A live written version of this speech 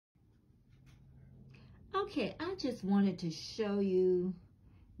Okay, I just wanted to show you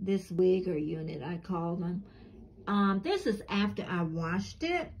this wig or unit, I call them. This is after I washed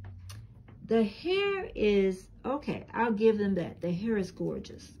it. The hair is, okay, I'll give them that. The hair is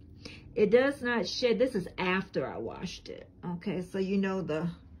gorgeous. It does not shed. This is after I washed it. Okay, so you know the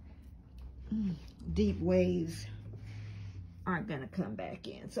deep waves aren't going to come back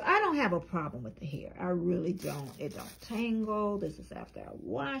in. So I don't have a problem with the hair. I really don't. It don't tangle. This is after I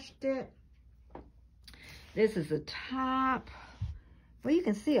washed it. This is the top. Well, you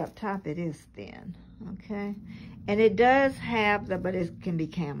can see up top it is thin, okay? And it does have the, but it can be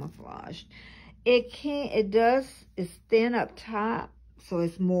camouflaged. It's thin up top, so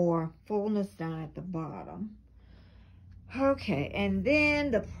it's more fullness down at the bottom. Okay, and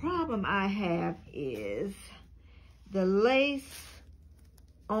then the problem I have is the lace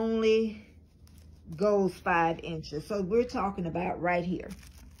only goes 5 inches. So we're talking about right here.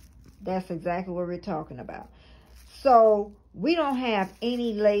 That's exactly what we're talking about. So we don't have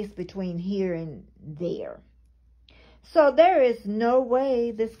any lace between here and there. So there is no way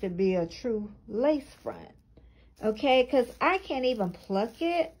this could be a true lace front. Okay, because I can't even pluck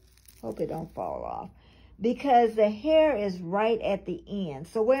it. Hope it don't fall off. Because the hair is right at the end.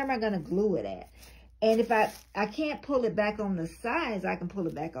 So where am I going to glue it at? And if I can't pull it back on the sides, I can pull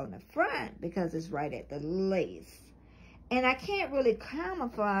it back on the front because it's right at the lace. And I can't really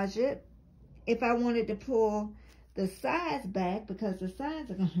camouflage it if I wanted to pull the sides back because the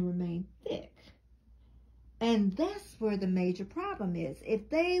sides are going to remain thick. And that's where the major problem is. If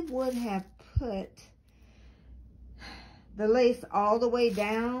they would have put the lace all the way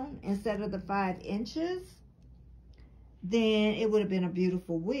down instead of the 5 inches, then it would have been a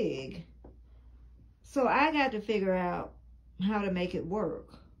beautiful wig. So I got to figure out how to make it work.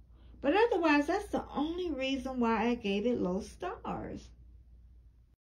 But otherwise, that's the only reason why I gave it low stars.